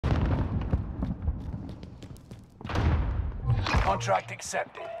Contract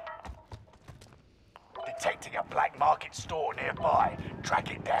accepted. Detecting a black market store nearby. Track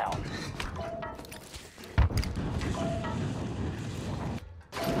it down.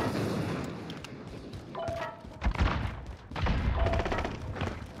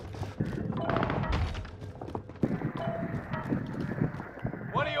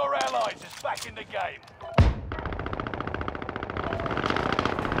 One of your allies is back in the game.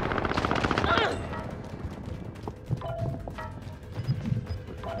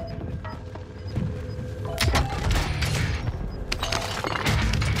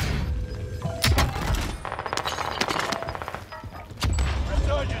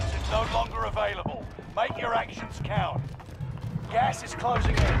 Resurgence is no longer available. Make your actions count. Gas is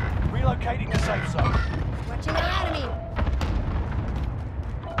closing in. Relocating the safe zone. Watching our enemy.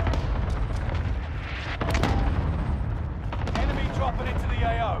 Enemy dropping into the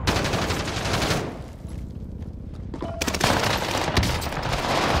AO.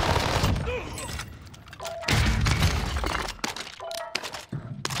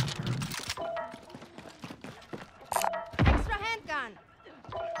 Extra handgun.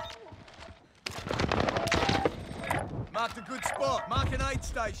 Marked a good spot. Mark an aid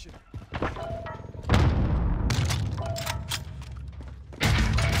station.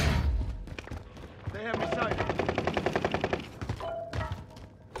 They have me sighted.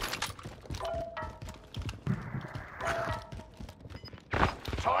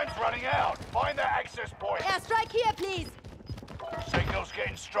 Time's running out. Find that access point. Airstrike here, please. Signal's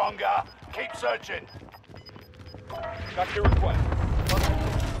getting stronger. Keep searching. Got your request.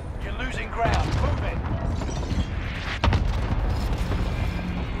 You're losing ground. Move it.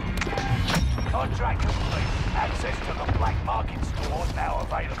 Contract complete. Access to the black market store now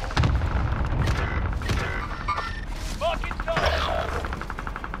available. Market time!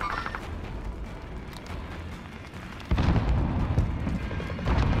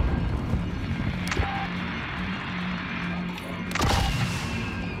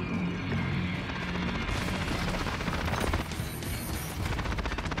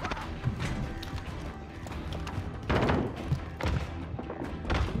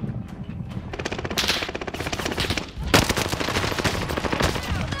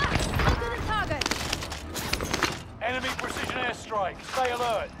 Ultimate target. Enemy precision airstrike. Stay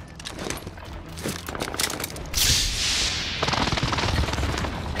alert.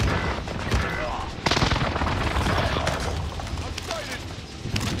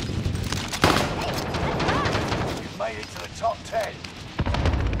 You've made it to the top 10.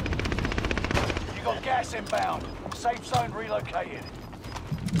 You got gas inbound. Safe zone relocated.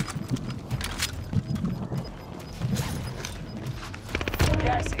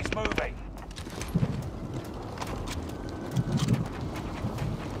 Gas is moving.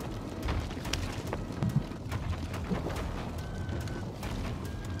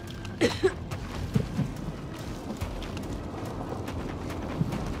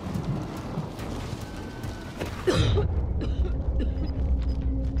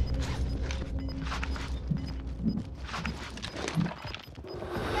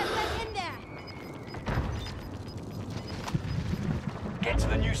 Get them in there. Get to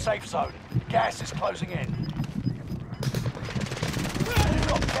the new safe zone. Gas is closing in. You've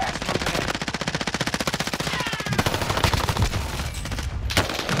got gas moving in.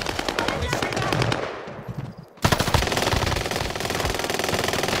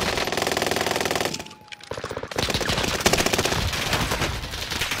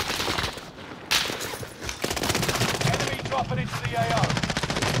 Enemy dropping into the AO.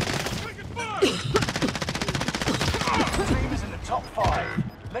 Team is in the top 5.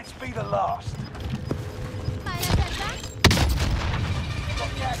 Let's be the last. Meine Setzer.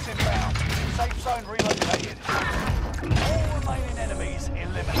 Got gas inbound. Safe zone relocated. All remaining enemies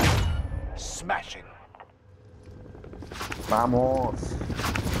eliminated. Smashing. Vamos.